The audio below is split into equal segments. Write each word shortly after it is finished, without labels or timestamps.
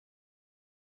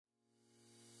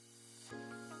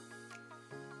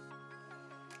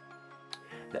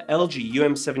The LG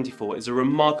UM74 is a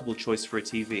remarkable choice for a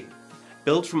TV.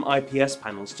 Built from IPS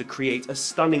panels to create a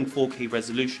stunning 4K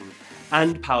resolution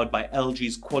and powered by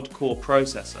LG's quad-core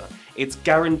processor, it's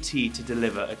guaranteed to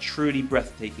deliver a truly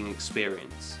breathtaking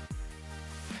experience.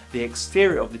 The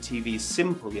exterior of the TV's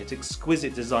simple yet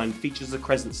exquisite design features a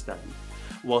crescent stand,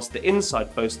 whilst the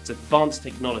inside boasts advanced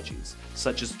technologies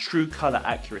such as true colour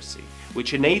accuracy,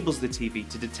 which enables the TV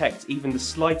to detect even the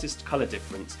slightest colour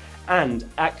difference and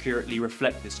accurately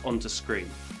reflect this onto screen.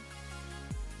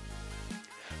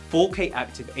 4K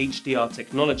Active HDR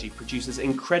technology produces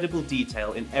incredible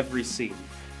detail in every scene,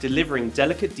 delivering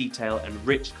delicate detail and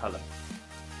rich colour.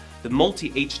 The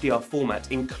multi-HDR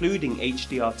format, including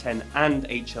HDR10 and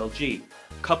HLG,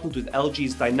 coupled with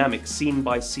LG's dynamic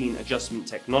scene-by-scene adjustment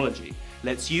technology,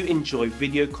 lets you enjoy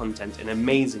video content in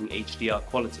amazing HDR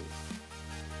quality.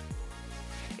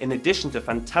 In addition to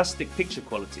fantastic picture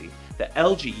quality, the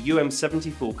LG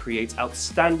UM74 creates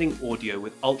outstanding audio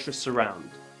with ultra surround.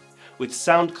 With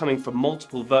sound coming from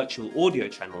multiple virtual audio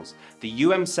channels, the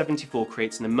UM74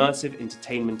 creates an immersive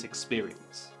entertainment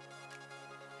experience.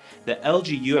 The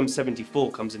LG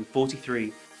UM74 comes in 43,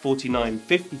 49,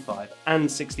 55 and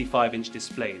 65-inch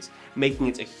displays, making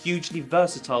it a hugely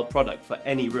versatile product for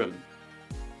any room.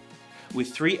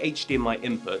 With 3 HDMI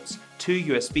inputs, 2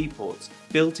 USB ports,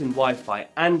 built-in Wi-Fi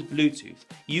and Bluetooth,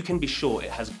 you can be sure it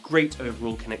has great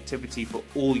overall connectivity for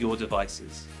all your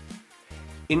devices.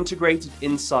 Integrated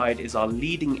inside is our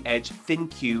leading-edge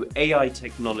ThinQ AI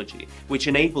technology, which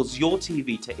enables your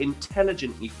TV to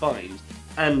intelligently find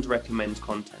and recommend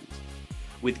content.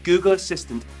 With Google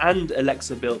Assistant and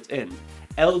Alexa built in,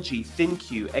 LG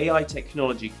ThinQ AI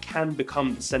technology can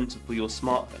become the centre for your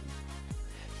smart home.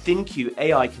 ThinQ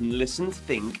AI can listen,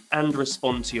 think and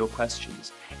respond to your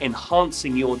questions,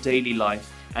 enhancing your daily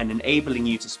life and enabling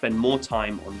you to spend more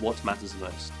time on what matters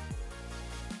most.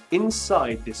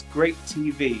 Inside this great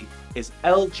TV is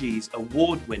LG's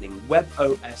award-winning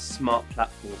WebOS smart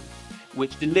platform,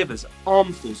 which delivers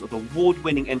armfuls of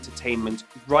award-winning entertainment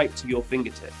right to your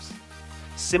fingertips.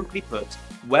 Simply put,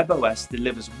 WebOS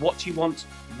delivers what you want,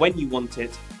 when you want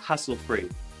it, hassle-free.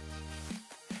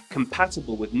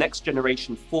 Compatible with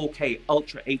next-generation 4K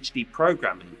Ultra HD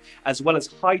programming, as well as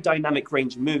high dynamic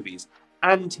range movies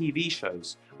and TV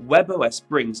shows, WebOS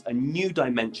brings a new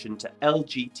dimension to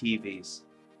LG TVs.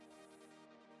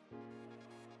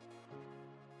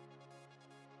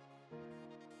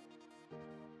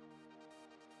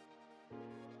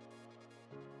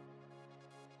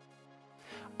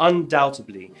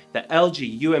 Undoubtedly, the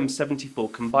LG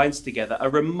UM74 combines together a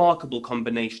remarkable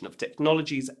combination of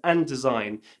technologies and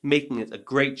design, making it a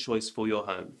great choice for your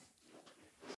home.